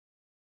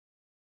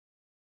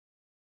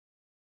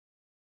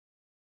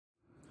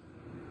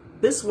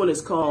This one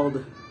is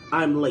called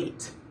I'm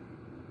Late.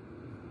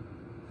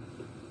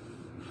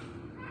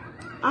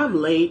 I'm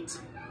late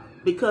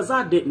because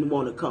I didn't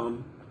want to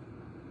come.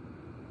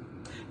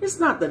 It's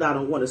not that I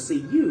don't want to see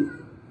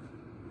you,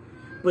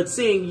 but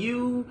seeing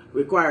you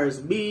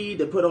requires me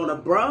to put on a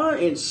bra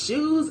and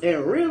shoes,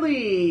 and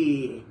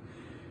really,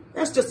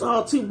 that's just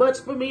all too much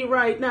for me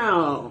right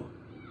now.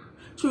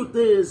 Truth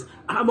is,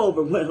 I'm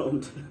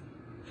overwhelmed.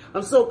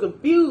 I'm so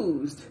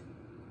confused.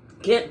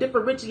 Can't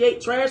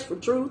differentiate trash from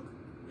truth.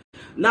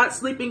 Not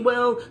sleeping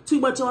well, too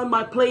much on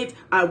my plate.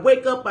 I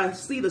wake up, I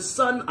see the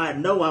sun, I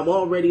know I'm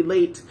already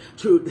late.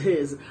 Truth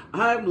is,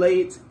 I'm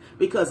late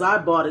because I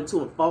bought into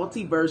a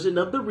faulty version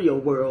of the real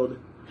world.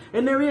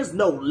 And there is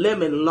no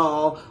lemon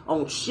law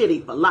on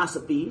shitty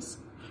philosophies,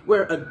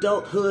 where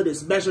adulthood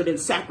is measured in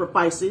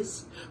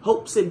sacrifices.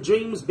 Hopes and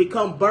dreams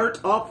become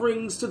burnt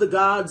offerings to the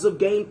gods of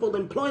gainful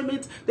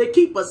employment that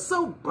keep us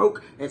so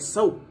broke and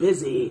so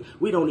busy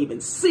we don't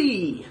even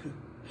see.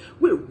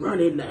 We're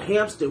running the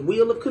hamster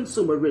wheel of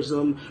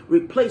consumerism,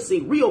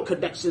 replacing real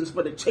connections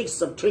for the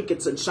chase of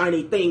trinkets and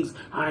shiny things.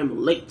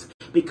 I'm late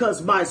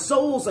because my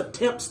soul's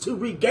attempts to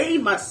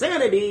regain my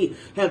sanity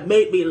have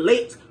made me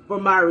late for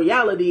my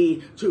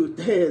reality.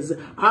 Truth is,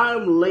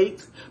 I'm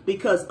late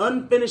because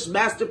unfinished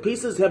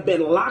masterpieces have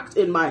been locked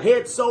in my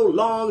head so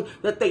long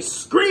that they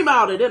scream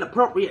out at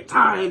inappropriate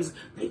times.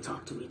 They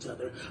talk to each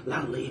other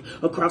loudly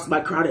across my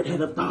crowded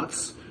head of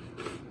thoughts.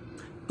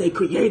 They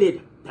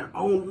created their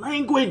own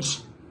language.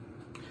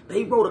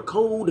 They wrote a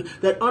code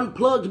that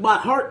unplugged my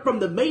heart from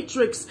the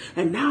matrix,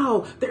 and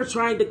now they're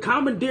trying to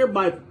commandeer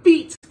my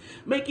feet,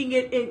 making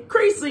it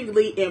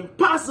increasingly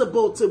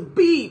impossible to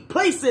be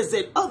places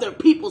in other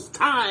people's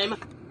time.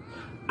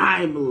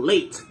 I'm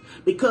late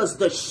because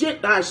the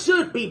shit I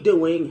should be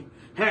doing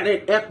had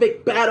an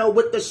epic battle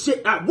with the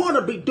shit I want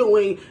to be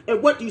doing,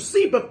 and what you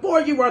see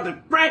before you are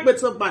the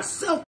fragments of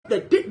myself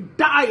that didn't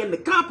die in the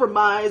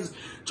compromise.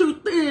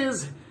 Truth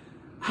is,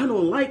 I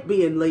don't like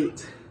being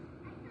late.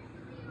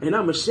 And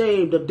I'm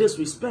ashamed of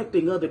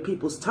disrespecting other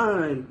people's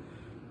time.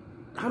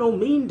 I don't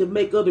mean to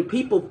make other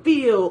people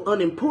feel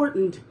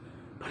unimportant,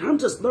 but I'm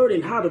just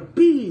learning how to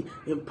be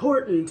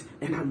important,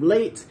 and I'm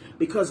late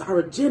because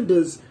our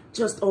agendas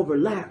just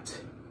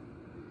overlapped.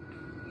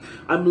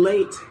 I'm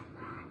late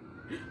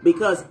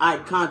because I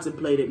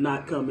contemplated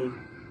not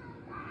coming,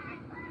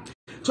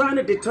 trying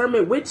to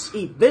determine which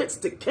events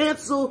to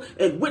cancel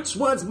and which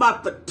ones my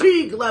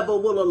fatigue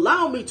level will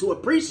allow me to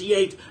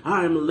appreciate.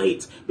 I'm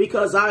late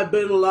because I've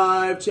been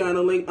live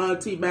channeling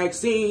Auntie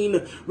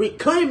Maxine,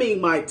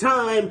 reclaiming my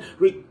time.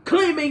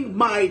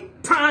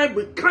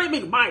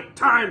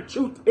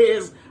 Truth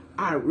is,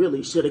 I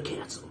really should have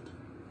canceled.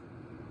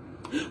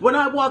 When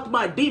I walked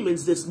my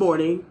demons this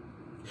morning,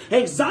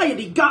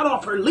 anxiety got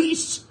off her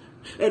leash,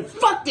 and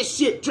fuck this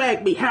shit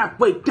dragged me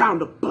halfway down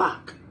the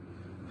block.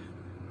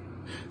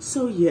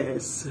 So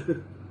yes,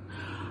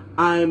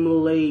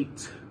 I'm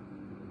late.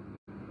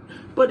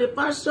 But if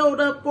I showed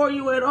up for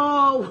you at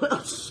all,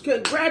 well,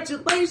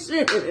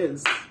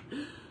 congratulations.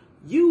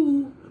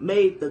 You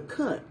made the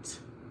cut.